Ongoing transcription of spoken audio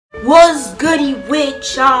What's goody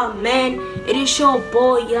with y'all, man? It is your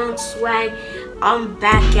boy Young Swag. I'm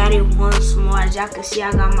back at it once more. As y'all can see,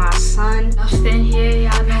 I got my son. I'm standing here,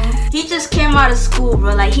 y'all know. He just came out of school,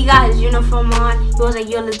 bro. Like, he got his uniform on. He was like,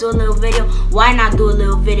 yo, let's do a little video. Why not do a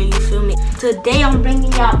little video, you feel me? Today, I'm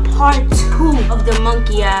bringing y'all part 2 of the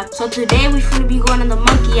monkey app. So today, we finna be going to the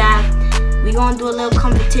monkey app. We gonna do a little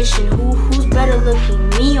competition. Who's better looking,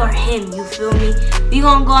 me or him, you feel me? We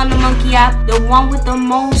gonna go on the monkey app. The one with the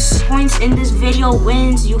most points in this video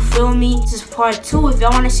wins, you feel me? This is part 2. If y'all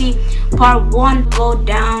wanna see part 1, go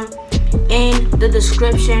down in the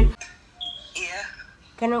description. Yeah.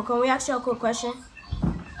 Can we ask you a quick question?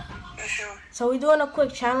 For sure. So we doing a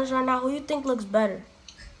quick challenge right now. Who you think looks better?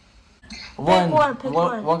 Pick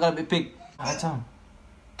one. One gotta be picked. High time.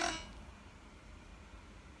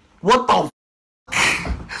 What the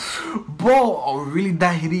bro? Oh, really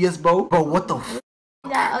that hideous, bro? Bro, what the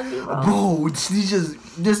That ugly, bro. bro? She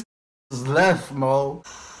just left, bro.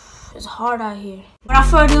 It's hard out here. Without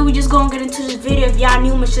further ado, we just gonna get into this video. If y'all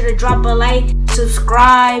new, make sure to drop a like,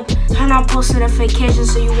 subscribe, turn on post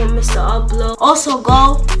notifications so you won't miss the upload. Also,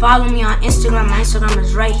 go follow me on Instagram. My Instagram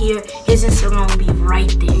is right here. His Instagram will be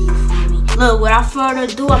right there, you feel me? Look, without further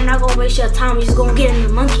ado, I'm not gonna waste your time. We just gonna get in the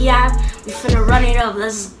monkey app. We finna run it up.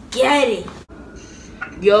 Let's get it.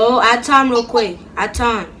 Yo, add time real quick. Add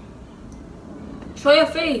time. Show your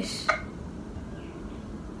face.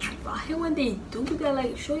 I hate when they do that,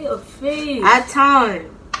 like, show your face. Add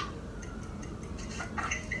time.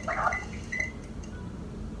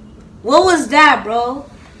 What was that, bro?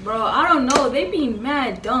 Bro, I don't know. They be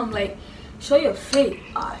mad dumb. Like, show your face.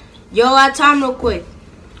 Yo, add time real quick.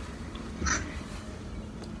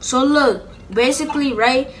 So look, basically,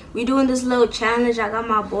 right, we doing this little challenge. I got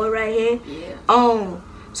my boy right here. Yeah.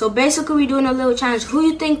 So basically we doing a little challenge. Who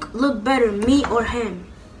you think look better, me or him?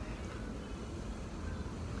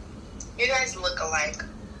 You guys look alike.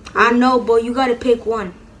 I know, but you gotta pick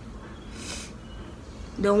one.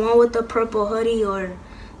 The one with the purple hoodie or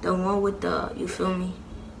the one with the, you feel me?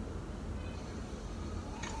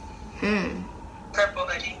 Purple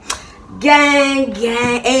hoodie. Gang.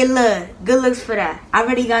 Hey, look, good looks for that. I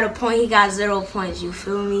already got a point. He got 0 points, you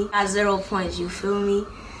feel me? Got 0 points, you feel me?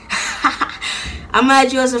 I'm gonna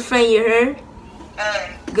add you as a friend, you heard?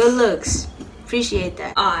 Good looks. Appreciate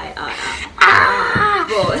that.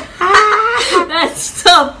 Bro. That's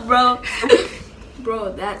tough, bro.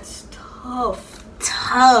 Bro, that's tough.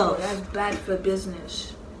 Bro, that's bad for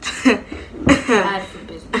business. Bad for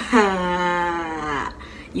business.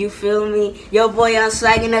 You feel me? Yo, boy, I'm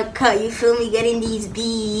swagging a cut. You feel me? Getting these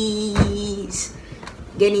bees.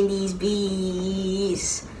 Getting these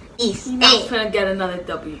bees. You're not gonna get another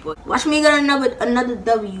W, boy. Watch me get another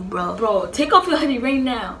W, bro. Bro, take off your hoodie right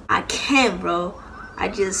now. I can't, bro. I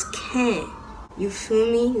just can't. You feel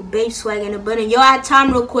me? Babe swag in the button. Yo, add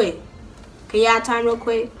time real quick. Can y'all add time real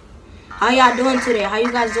quick? How y'all doing today? How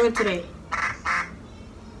you guys doing today?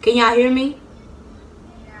 Can y'all hear me?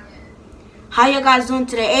 How y'all guys doing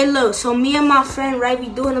today? Hey, look. So me and my friend, right, we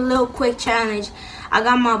doing a little quick challenge. I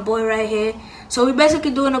got my boy right here. So we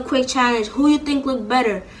basically doing a quick challenge. Who you think look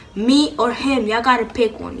better? Me or him? Y'all gotta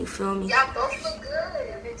pick one, you feel me? Y'all both look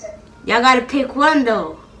good. Y'all gotta pick one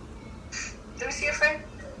though. Let me see your friend.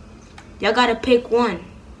 Y'all gotta pick one.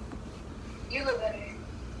 You look better.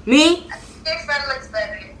 Me? Your friend looks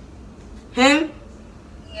better. Him?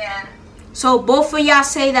 Yeah. So both of y'all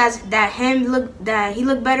say that he look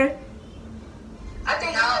better? I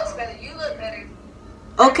think he looks better. You look better.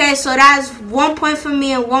 Okay, so that's 1 point for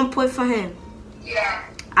me and 1 point for him. Yeah.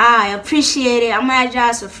 I appreciate it. I'm gonna add y'all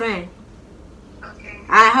as a friend. Okay.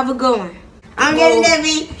 Alright, have a good one. I'm getting that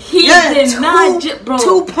beat. He did not bro.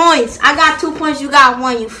 2 points. I got 2 points. You got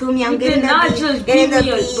 1. You feel me? I'm getting the beat. Just getting the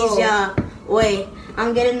me, bees, bro. y'all. Wait.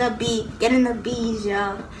 I'm getting the beat. Getting the bees,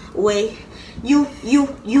 y'all. Wait. You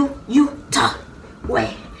tight.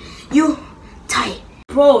 Wait. You tight.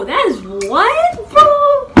 Bro, that's what,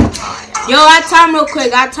 bro? Yo, I time real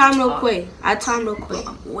quick. I'm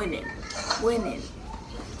winning.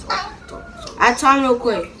 I time real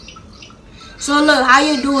quick. So look, how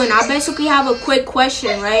you doing? I basically have a quick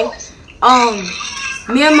question, right?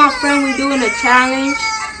 Me and my friend, we doing a challenge.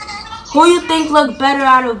 Who you think look better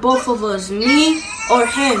out of both of us, me or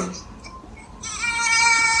him?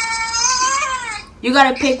 You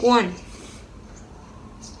gotta pick one.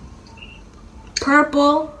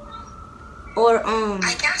 Purple or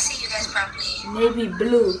I can't see you guys properly. Maybe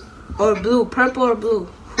blue. or blue. Purple or blue.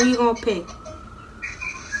 Who you gonna pick?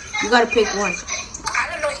 You gotta pick one. I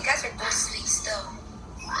don't know. You guys are both sweet still.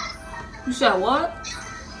 You said what?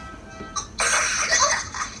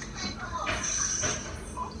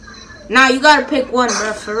 Nah, you gotta pick one,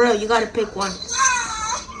 bro. For real, you gotta pick one.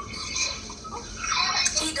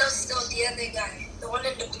 He does though, the other guy. The one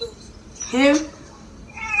in the blue. Him?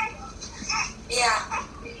 Yeah.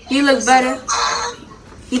 He look better.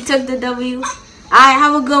 He took the W. Alright,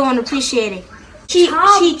 have a good one. Appreciate it. She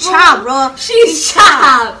chopped, bro. She's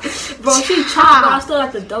chopped. Bro, she chopped, but I still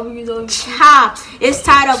got the W though. Chopped. It's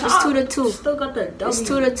tied up. It's 2-2. Still got the W. It's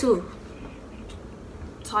 2-2.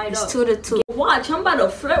 Tied up. It's 2-2. Watch, I'm about to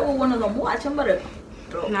flirt with one of them. Watch, I'm about to.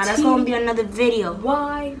 Bro, Nah, that's gonna be another video.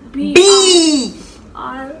 YB. B.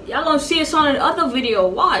 Y'all gonna see us on another video.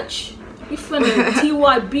 Watch. We finna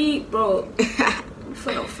TYB, bro. We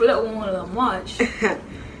finna flirt with one of them. Watch.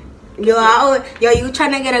 Yo, you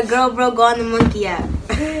trying to get a girl, bro? Go on the monkey app.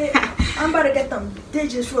 I'm about to get them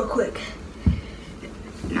digits real quick.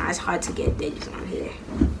 Nah, it's hard to get digits on here.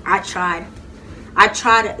 I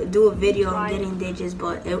tried to do a video on getting digits,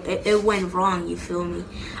 but it went wrong, you feel me?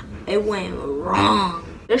 It went wrong.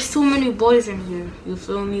 There's too many boys in here, you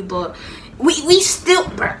feel me? But we still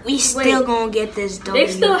gonna get this W.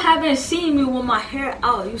 They still haven't seen me with my hair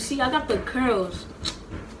out. You see, I got the curls.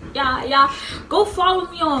 Yeah. Go follow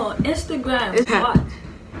me on Instagram.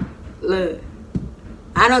 Look,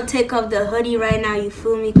 I don't take off the hoodie right now, you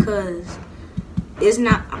feel me? Cause it's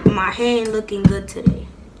not, my hair ain't looking good today.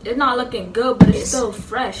 It's not looking good, but it's still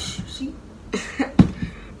fresh. See?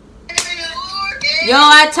 Yo,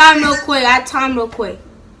 I timed real quick.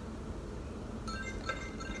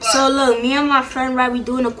 So look, me and my friend, right, we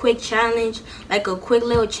doing a quick challenge, like a quick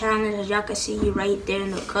little challenge. As y'all can see, he right there in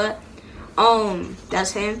the cut.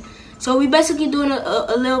 That's him. So we basically doing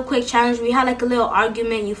a little quick challenge. We had like a little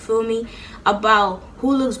argument, you feel me, about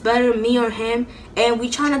who looks better, me or him, and we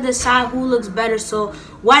trying to decide who looks better. So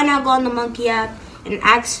why not go on the monkey app and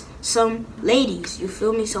ask some ladies, you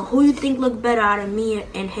feel me? So who you think look better out of me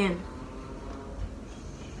and him?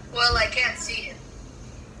 Well, I can't see him.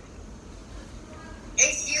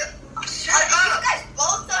 Is you? Shut up! You guys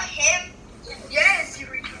both are him? Yes, you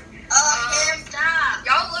retarded. Him. Stop.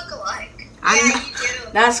 Y'all look alike. Yeah, you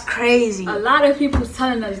do. That's crazy. A lot of people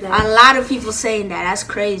telling us that. A lot of people saying that. That's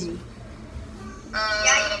crazy.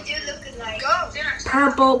 Yeah, you do look alike.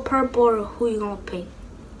 Go. Purple, or who you gonna pick?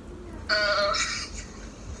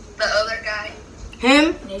 The other guy.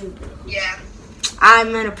 Him? Yeah. I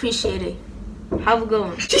man, appreciate it. Have a good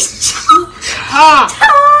one. Just Top.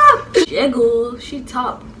 Jiggle. She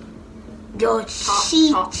top. Yo,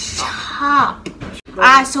 she top.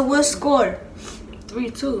 Alright, so we'll score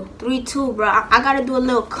 3-2. 3-2, bro. I gotta do a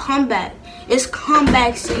little comeback. It's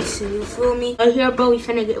comeback season, you feel me? Right here, bro, I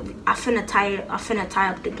finna tie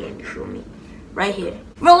up the game, you feel me? Right here.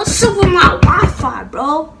 Bro, what's up with my Wi-Fi,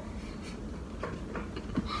 bro?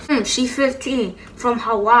 She 15 from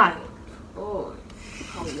Hawaii. Oh,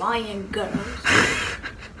 Hawaiian girls.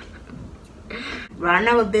 Bro, I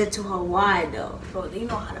never been to Hawaii though. Bro, they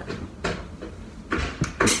know how to.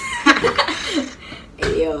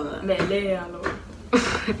 Yo.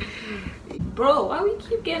 Bro, why we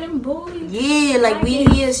keep getting bullied? Yeah, like we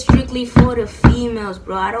here strictly for the females,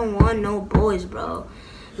 bro. I don't want no boys, bro.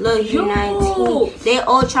 Look, you 19. They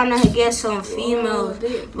all trying to get some females,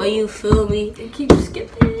 but you feel me? They keep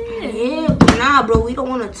skipping. Yeah, but nah, bro, we don't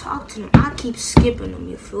want to talk to them. I keep skipping them,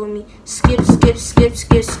 you feel me? Skip.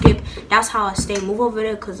 That's how I stay. Move over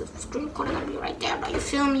there, because the screen corner gonna be right there, bro. You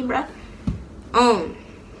feel me, bro?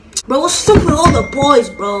 Bro, what's up with all the boys,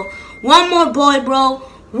 bro? One more boy, bro.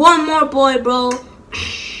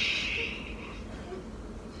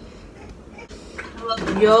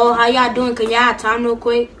 Yo, how y'all doing? Can y'all have time real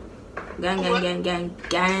quick? Gang.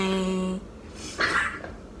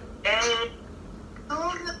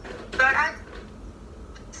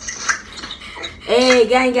 Hey,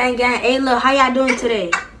 gang. Hey, look, how y'all doing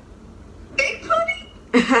today? Big booty?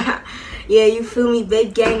 Yeah, you feel me?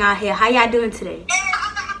 Big gang out here. How y'all doing today?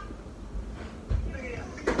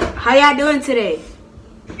 How y'all doing today?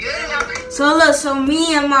 So look, so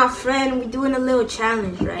me and my friend, we doing a little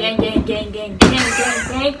challenge, right? Gang.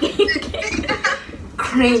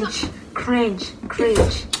 Cringe.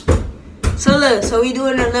 So look, so we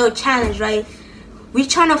doing a little challenge, right? We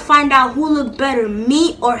trying to find out who look better,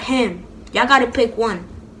 me or him. Y'all gotta pick one.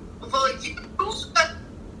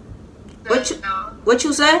 What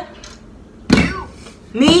you said? You.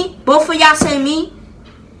 Me? Both of y'all say me?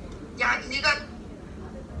 Yeah, you got.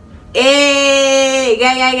 Hey,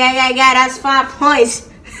 yeah, that's 5 points.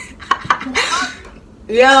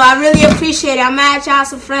 Yo, I really appreciate it. I'm gonna add y'all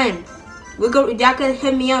as a friend. Y'all can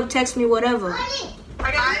hit me up, text me, whatever.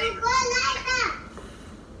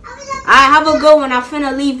 I have a good one. I'm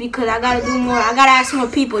finna leave because I gotta do more. I gotta ask more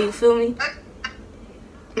people, you feel me?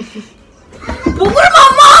 But what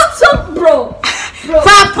am I some, bro.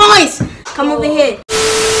 5 points. Come over here.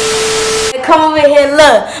 Come over here.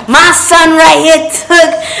 Look, my son right here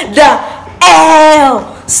took the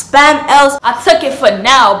L. Spam L's. I took it for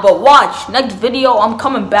now, but watch. Next video, I'm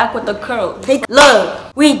coming back with the curl.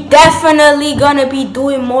 Look, we definitely gonna be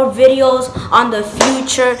doing more videos on the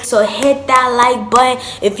future. So hit that like button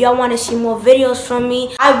if y'all wanna see more videos from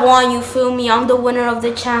me. I won, you feel me? I'm the winner of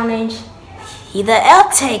the challenge. He the L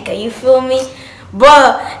taker, you feel me?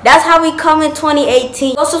 But that's how we come in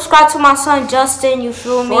 2018. Go subscribe to my son Justin, you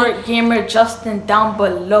feel me? Shortgammer Justin down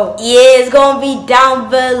below. Yeah, it's gonna be down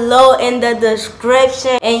below in the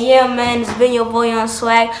description. And yeah, man, it's been your boy on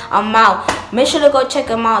Swag. I'm out. Make sure to go check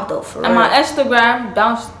him out though, for real. And my Instagram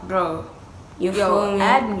down, bro. You feel me?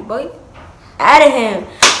 Add me, boy. Add him.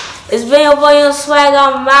 It's been your boy on Swag.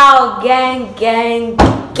 I'm out, gang, gang,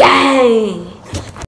 gang.